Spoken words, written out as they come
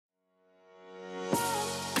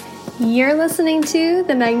You're listening to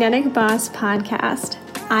the Magnetic Boss Podcast.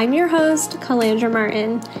 I'm your host, Calandra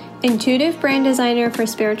Martin, intuitive brand designer for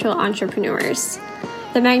spiritual entrepreneurs.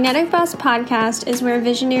 The Magnetic Boss Podcast is where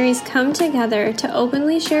visionaries come together to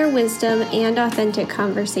openly share wisdom and authentic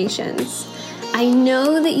conversations. I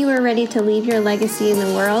know that you are ready to leave your legacy in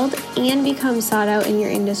the world and become sought out in your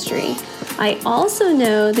industry. I also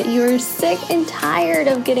know that you are sick and tired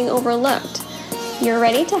of getting overlooked. You're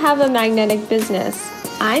ready to have a magnetic business.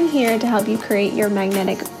 I'm here to help you create your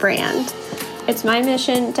magnetic brand. It's my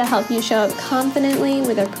mission to help you show up confidently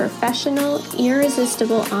with a professional,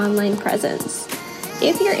 irresistible online presence.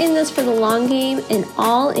 If you're in this for the long game and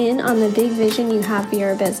all in on the big vision you have for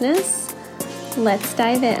your business, let's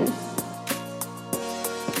dive in.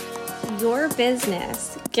 Your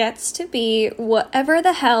business gets to be whatever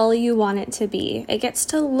the hell you want it to be. It gets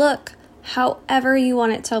to look however you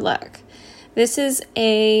want it to look. This is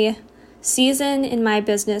a season in my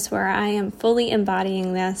business where I am fully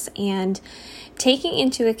embodying this and taking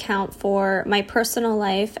into account for my personal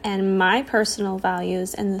life and my personal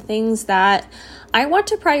values and the things that I want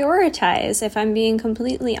to prioritize, if I'm being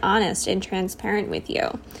completely honest and transparent with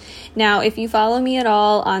you. Now, if you follow me at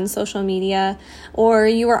all on social media or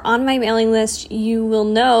you are on my mailing list, you will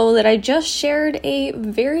know that I just shared a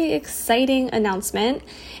very exciting announcement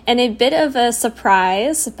and a bit of a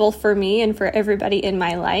surprise, both for me and for everybody in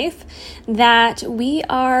my life, that we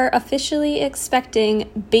are officially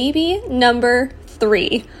expecting baby number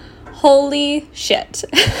 3. Holy shit.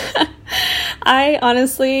 I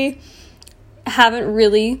honestly haven't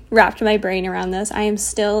really wrapped my brain around this. I am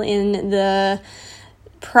still in the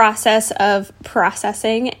process of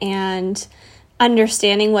processing and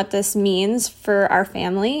understanding what this means for our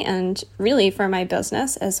family and really for my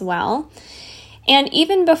business as well. And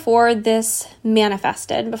even before this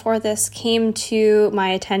manifested, before this came to my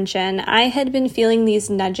attention, I had been feeling these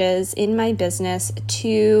nudges in my business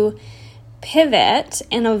to pivot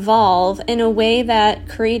and evolve in a way that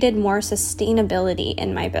created more sustainability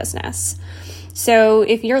in my business. So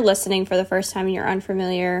if you're listening for the first time and you're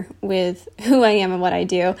unfamiliar with who I am and what I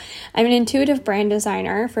do, I'm an intuitive brand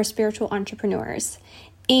designer for spiritual entrepreneurs.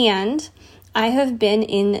 And I have been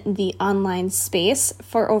in the online space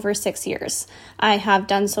for over 6 years. I have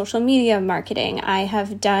done social media marketing. I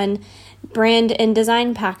have done brand and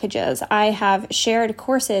design packages. I have shared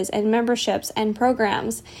courses and memberships and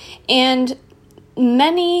programs. And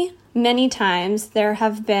many times there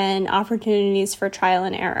have been opportunities for trial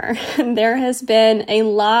and error. There has been a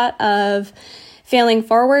lot of failing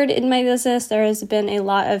forward in my business. There has been a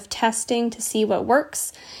lot of testing to see what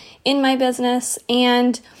works in my business.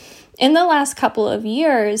 And in the last couple of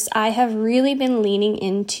years, I have really been leaning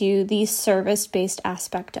into the service-based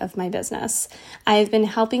aspect of my business. I've been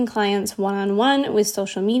helping clients one-on-one with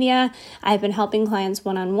social media. I've been helping clients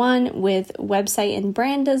one-on-one with website and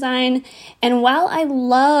brand design. And while I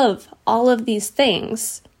love all of these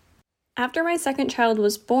things, after my second child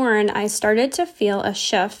was born, I started to feel a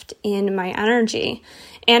shift in my energy.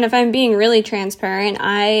 And if I'm being really transparent,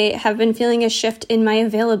 I have been feeling a shift in my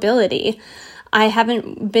availability. I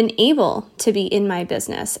haven't been able to be in my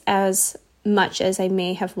business as much as I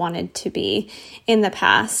may have wanted to be in the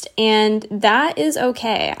past. And that is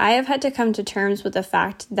okay. I have had to come to terms with the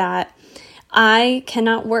fact that I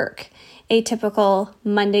cannot work a typical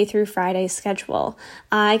Monday through Friday schedule.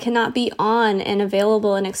 I cannot be on and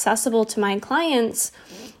available and accessible to my clients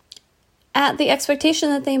at the expectation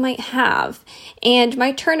that they might have. And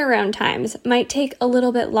my turnaround times might take a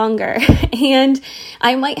little bit longer. And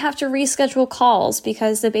I might have to reschedule calls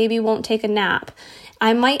because the baby won't take a nap.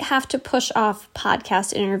 I might have to push off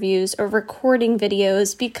podcast interviews or recording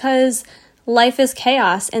videos because life is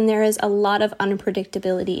chaos and there is a lot of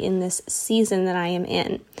unpredictability in this season that I am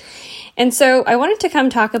in. And so I wanted to come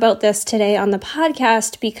talk about this today on the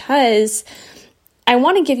podcast because I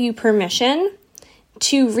want to give you permission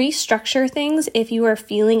to restructure things if you are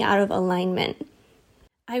feeling out of alignment.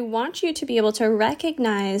 I want you to be able to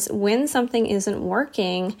recognize when something isn't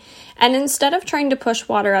working, and instead of trying to push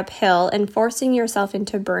water uphill and forcing yourself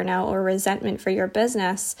into burnout or resentment for your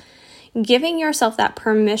business, giving yourself that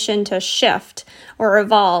permission to shift or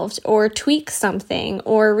evolve or tweak something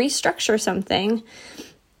or restructure something,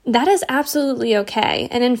 that is absolutely okay.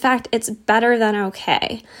 And in fact, it's better than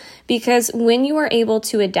okay. Because when you are able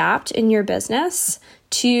to adapt in your business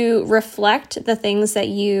to reflect the things that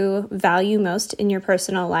you value most in your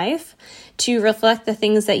personal life, to reflect the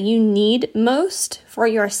things that you need most for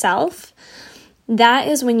yourself, that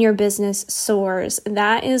is when your business soars.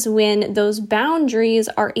 That is when those boundaries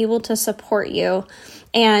are able to support you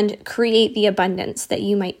and create the abundance that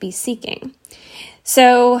you might be seeking.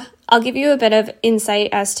 So I'll give you a bit of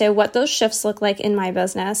insight as to what those shifts look like in my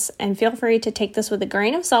business, and feel free to take this with a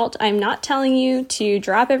grain of salt. I'm not telling you to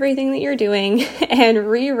drop everything that you're doing and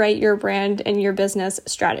rewrite your brand and your business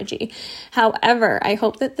strategy. However, I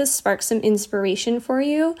hope that this sparks some inspiration for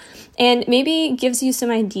you and maybe gives you some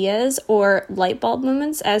ideas or light bulb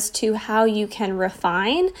moments as to how you can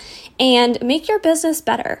refine and make your business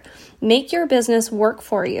better. Make your business work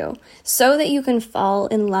for you so that you can fall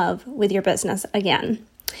in love with your business again.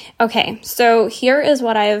 Okay, so here is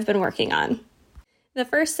what I have been working on. The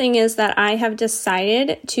first thing is that I have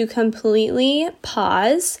decided to completely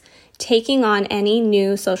pause taking on any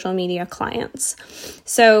new social media clients.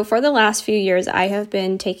 So for the last few years, I have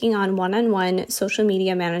been taking on one-on-one social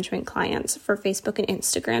media management clients for Facebook and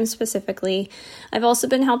Instagram specifically. I've also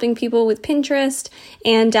been helping people with Pinterest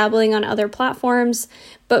and dabbling on other platforms,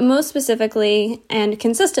 but most specifically and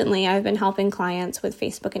consistently, I've been helping clients with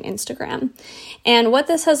Facebook and Instagram. And what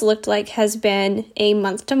this has looked like has been a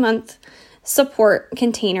month-to-month support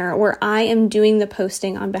container where I am doing the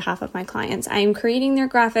posting on behalf of my clients. I am creating their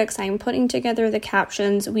graphics, I am putting together the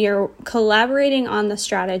captions, we are collaborating on the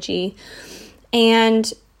strategy,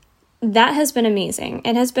 and that has been amazing.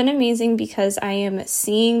 It has been amazing because I am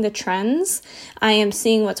seeing the trends, I am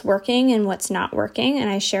seeing what's working and what's not working, and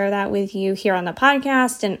I share that with you here on the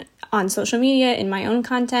podcast and on social media in my own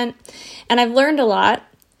content, and I've learned a lot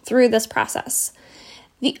through this process.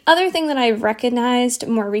 The other thing that I've recognized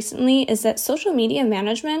more recently is that social media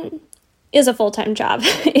management is a full-time job.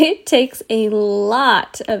 It takes a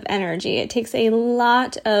lot of energy. It takes a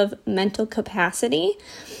lot of mental capacity,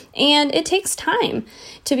 and it takes time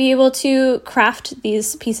to be able to craft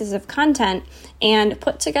these pieces of content and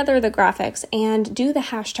put together the graphics and do the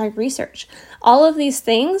hashtag research. All of these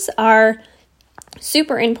things are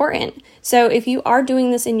super important. So if you are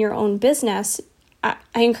doing this in your own business,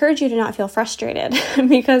 I encourage you to not feel frustrated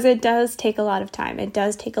because it does take a lot of time. It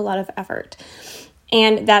does take a lot of effort.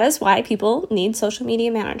 And that is why people need social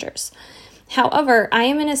media managers. However, I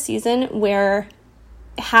am in a season where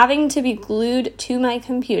having to be glued to my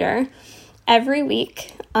computer every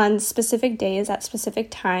week on specific days at specific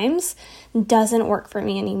times doesn't work for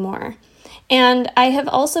me anymore. And I have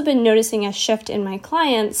also been noticing a shift in my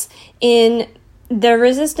clients in the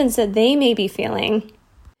resistance that they may be feeling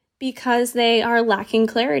because they are lacking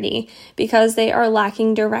clarity, because they are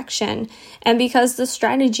lacking direction, and because the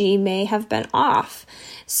strategy may have been off.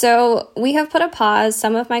 So we have put a pause.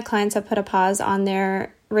 Some of my clients have put a pause on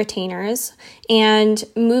their retainers, and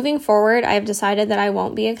moving forward, I've decided that I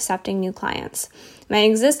won't be accepting new clients. My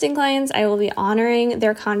existing clients, I will be honoring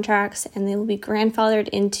their contracts and they will be grandfathered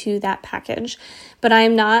into that package, but I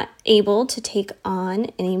am not able to take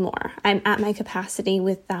on anymore. I'm at my capacity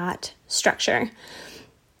with that structure.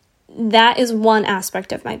 That is one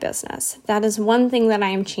aspect of my business. That is one thing that I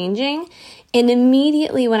am changing. And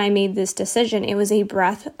immediately when I made this decision, it was a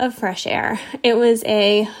breath of fresh air. It was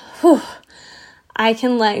I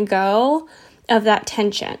can let go of that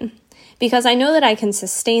tension because I know that I can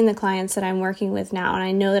sustain the clients that I'm working with now, and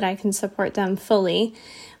I know that I can support them fully.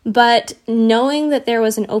 But knowing that there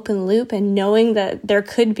was an open loop and knowing that there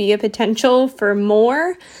could be a potential for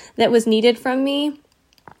more that was needed from me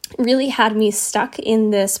really had me stuck in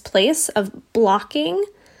this place of blocking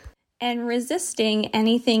and resisting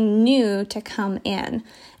anything new to come in.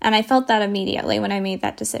 And I felt that immediately when I made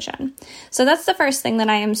that decision. So that's the first thing that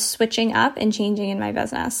I am switching up and changing in my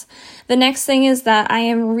business. The next thing is that I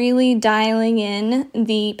am really dialing in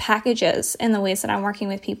the packages and the ways that I'm working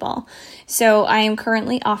with people. So I am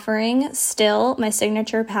currently offering still my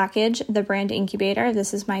signature package, the Brand Incubator.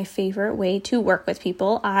 This is my favorite way to work with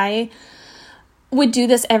people. I would do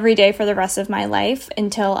this every day for the rest of my life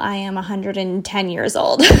until I am 110 years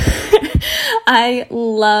old. I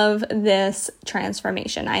love this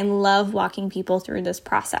transformation. I love walking people through this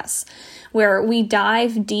process where we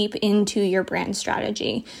dive deep into your brand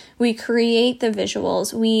strategy. We create the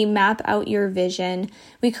visuals. We map out your vision.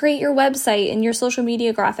 We create your website and your social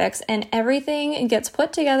media graphics, and everything gets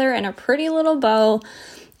put together in a pretty little bow.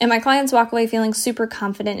 And my clients walk away feeling super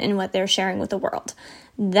confident in what they're sharing with the world.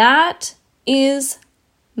 That is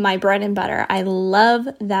my bread and butter. I love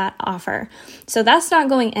that offer. So that's not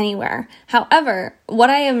going anywhere. However, what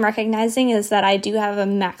I am recognizing is that I do have a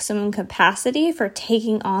maximum capacity for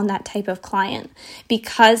taking on that type of client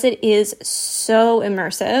because it is so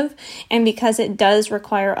immersive and because it does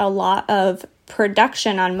require a lot of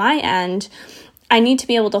production on my end. I need to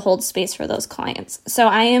be able to hold space for those clients. So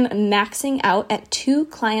I am maxing out at 2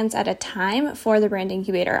 clients at a time for the Brand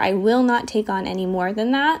Incubator. I will not take on any more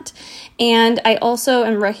than that. And I also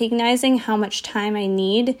am recognizing how much time I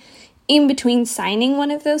need in between signing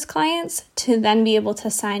one of those clients to then be able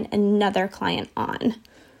to sign another client on.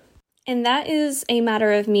 And that is a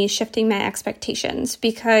matter of me shifting my expectations,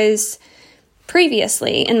 because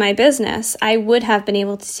previously in my business, I would have been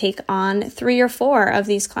able to take on 3 or 4 of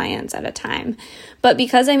these clients at a time. But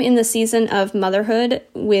because I'm in the season of motherhood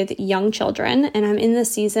with young children, and I'm in the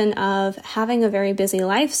season of having a very busy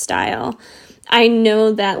lifestyle, I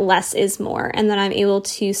know that less is more, and that I'm able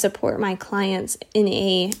to support my clients in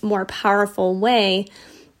a more powerful way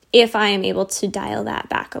if I am able to dial that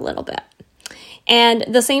back a little bit. And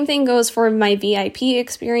the same thing goes for my VIP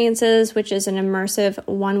experiences, which is an immersive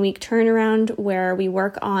 1-week turnaround where we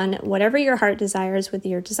work on whatever your heart desires with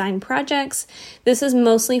your design projects. This is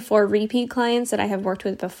mostly for repeat clients that I have worked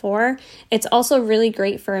with before. It's also really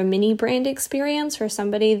great for a mini brand experience for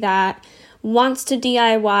somebody that wants to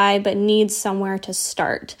DIY but needs somewhere to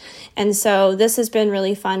start. And so this has been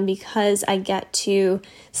really fun because I get to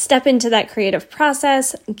step into that creative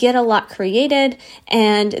process, get a lot created,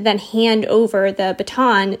 and then hand over the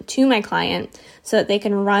baton to my client so that they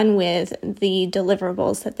can run with the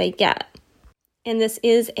deliverables that they get. And this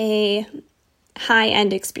is a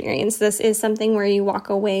high-end experience. This is something where you walk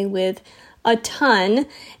away with a ton,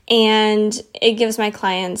 and it gives my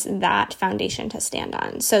clients that foundation to stand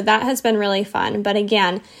on. So that has been really fun. But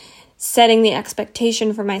again, setting the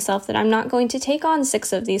expectation for myself that I'm not going to take on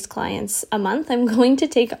 6 of these clients a month. I'm going to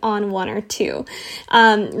take on 1 or 2.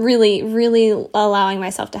 Really allowing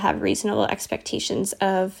myself to have reasonable expectations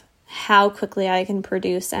of how quickly I can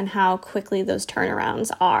produce and how quickly those turnarounds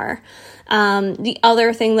are. The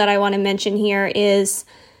other thing that I want to mention here is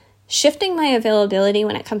shifting my availability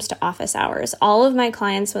when it comes to office hours. All of my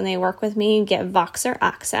clients, when they work with me, get Voxer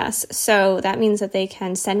access. So that means that they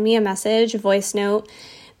can send me a message, voice note,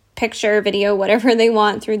 picture, video, whatever they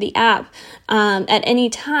want through the app at any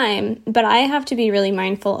time. But I have to be really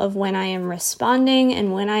mindful of when I am responding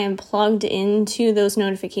and when I am plugged into those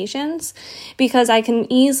notifications, because I can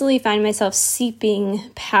easily find myself seeping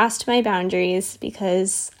past my boundaries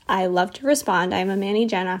because I love to respond. I'm a Manny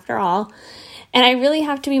Jen after all. And I really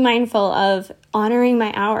have to be mindful of honoring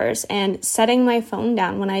my hours and setting my phone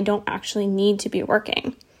down when I don't actually need to be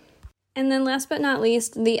working. And then last but not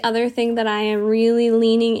least, the other thing that I am really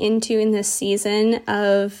leaning into in this season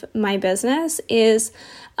of my business is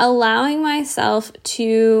allowing myself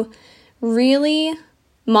to really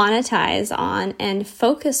monetize on and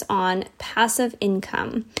focus on passive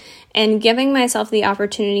income, and giving myself the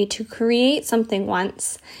opportunity to create something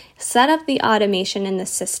once, set up the automation in the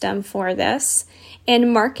system for this,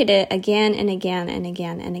 and market it again and again and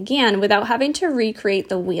again and again without having to recreate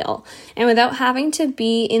the wheel and without having to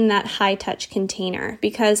be in that high touch container,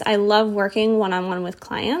 because I love working one-on-one with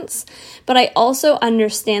clients, but I also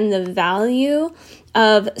understand the value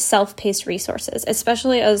of self-paced resources,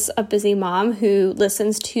 especially as a busy mom who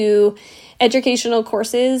listens to educational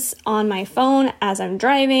courses on my phone as I'm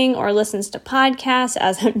driving, or listens to podcasts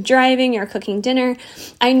as I'm driving or cooking dinner.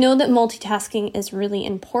 I know that multitasking is really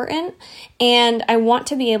important, and I want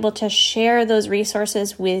to be able to share those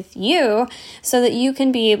resources with you so that you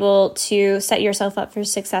can be able to set yourself up for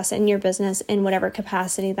success in your business in whatever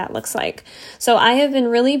capacity that looks like. So I have been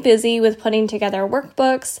really busy with putting together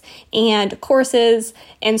workbooks and courses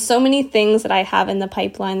and so many things that I have in the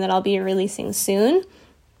pipeline that I'll be releasing soon,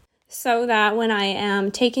 so that when I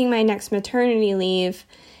am taking my next maternity leave,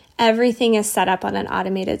 everything is set up on an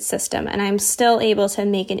automated system and I'm still able to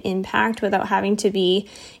make an impact without having to be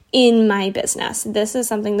in my business. This is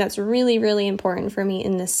something that's really, really important for me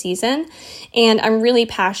in this season. And I'm really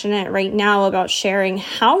passionate right now about sharing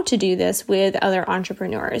how to do this with other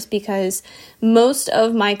entrepreneurs, because most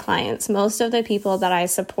of my clients, most of the people that I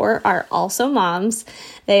support are also moms.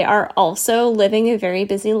 They are also living a very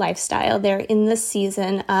busy lifestyle. They're in the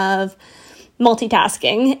season of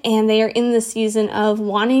multitasking, and they are in the season of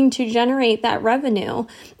wanting to generate that revenue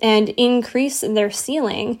and increase their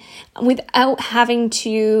ceiling without having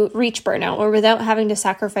to reach burnout or without having to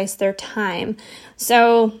sacrifice their time.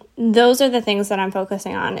 So those are the things that I'm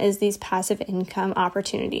focusing on, is these passive income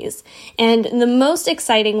opportunities. And the most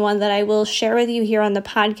exciting one that I will share with you here on the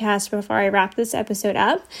podcast before I wrap this episode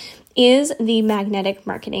up is the Magnetic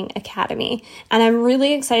Marketing Academy. And I'm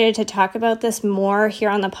really excited to talk about this more here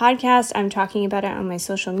on the podcast. I'm talking about it on my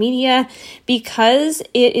social media because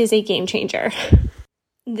it is a game changer.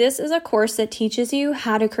 This is a course that teaches you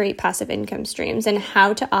how to create passive income streams and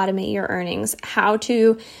how to automate your earnings, how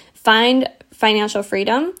to find financial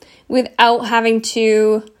freedom without having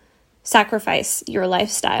to sacrifice your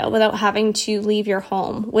lifestyle, without having to leave your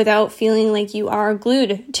home, without feeling like you are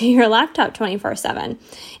glued to your laptop 24/7.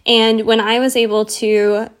 And when I was able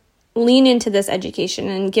to lean into this education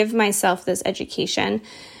and give myself this education,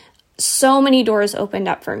 so many doors opened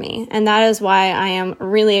up for me. And that is why I am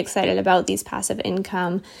really excited about these passive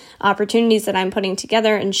income opportunities that I'm putting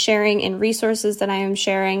together and sharing, and resources that I am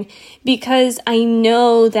sharing, because I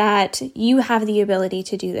know that you have the ability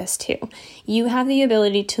to do this too. You have the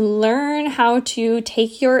ability to learn how to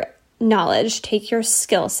take your knowledge, take your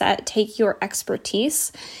skill set, take your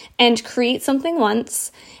expertise, and create something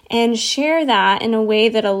once and share that in a way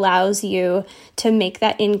that allows you to make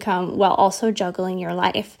that income while also juggling your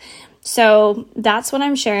life. So that's what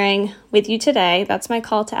I'm sharing with you today. That's my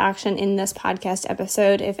call to action in this podcast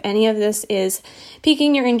episode. If any of this is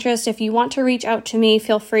piquing your interest, if you want to reach out to me,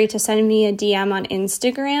 feel free to send me a DM on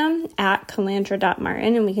Instagram at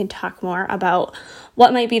calandra.martin, and we can talk more about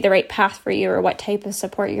what might be the right path for you or what type of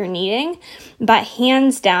support you're needing. But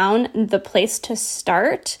hands down, the place to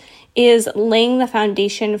start is laying the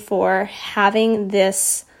foundation for having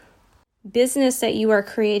this business that you are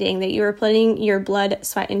creating, that you are putting your blood,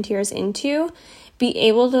 sweat, and tears into, be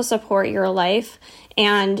able to support your life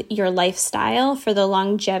and your lifestyle for the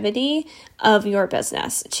longevity of your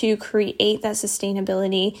business, to create that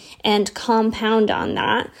sustainability and compound on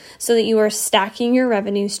that so that you are stacking your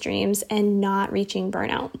revenue streams and not reaching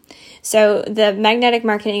burnout. So the Magnetic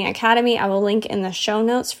Marketing Academy, I will link in the show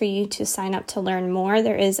notes for you to sign up to learn more.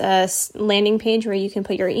 There is a landing page where you can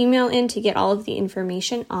put your email in to get all of the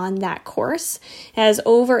information on that course. It has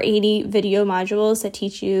over 80 video modules that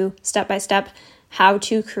teach you step by step how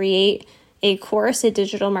to create a course, a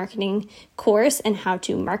digital marketing course, and how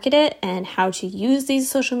to market it and how to use these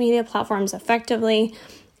social media platforms effectively.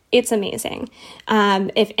 It's amazing.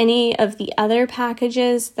 If any of the other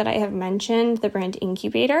packages that I have mentioned, the brand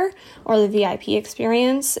incubator or the VIP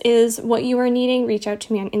experience, is what you are needing, reach out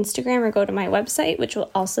to me on Instagram or go to my website, which will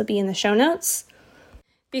also be in the show notes.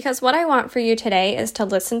 Because what I want for you today is to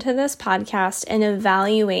listen to this podcast and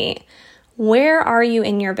evaluate, where are you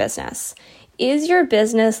in your business? Is your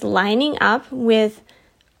business lining up with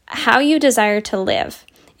how you desire to live?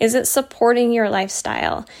 Is it supporting your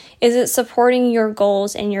lifestyle? Is it supporting your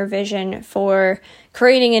goals and your vision for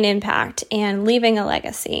creating an impact and leaving a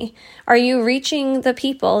legacy? Are you reaching the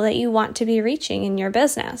people that you want to be reaching in your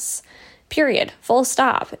business? Period. Full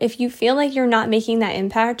stop. If you feel like you're not making that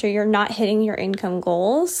impact or you're not hitting your income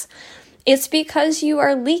goals, it's because you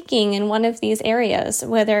are leaking in one of these areas,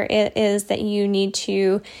 whether it is that you need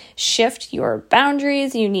to shift your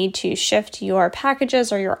boundaries, you need to shift your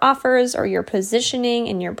packages or your offers or your positioning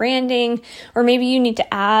and your branding, or maybe you need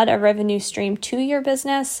to add a revenue stream to your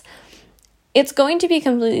business. It's going to be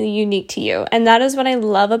completely unique to you. And that is what I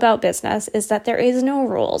love about business, is that there is no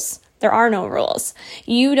rules. There are no rules.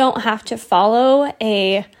 You don't have to follow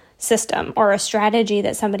a system or a strategy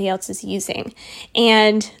that somebody else is using.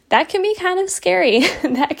 And that can be kind of scary.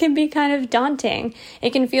 That can be kind of daunting.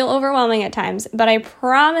 It can feel overwhelming at times, but I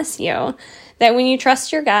promise you that when you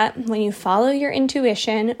trust your gut, when you follow your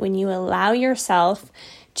intuition, when you allow yourself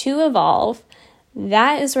to evolve,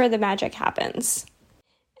 that is where the magic happens.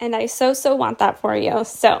 And I so want that for you.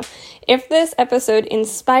 So if this episode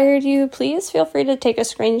inspired you, please feel free to take a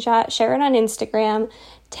screenshot, share it on Instagram,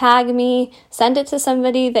 tag me, send it to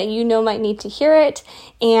somebody that you know might need to hear it,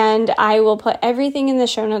 and I will put everything in the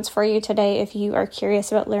show notes for you today if you are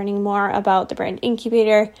curious about learning more about the Brand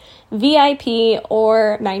Incubator, VIP,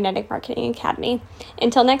 or Magnetic Marketing Academy.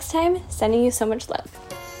 Until next time, sending you so much love.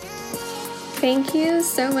 Thank you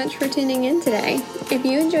so much for tuning in today. If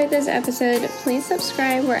you enjoyed this episode, please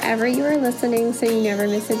subscribe wherever you are listening so you never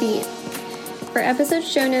miss a beat. For episode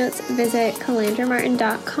show notes, visit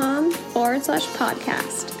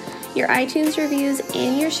calandramartin.com/podcast. Your iTunes reviews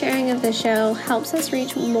and your sharing of the show helps us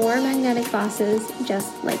reach more magnetic bosses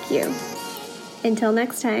just like you. Until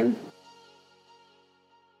next time.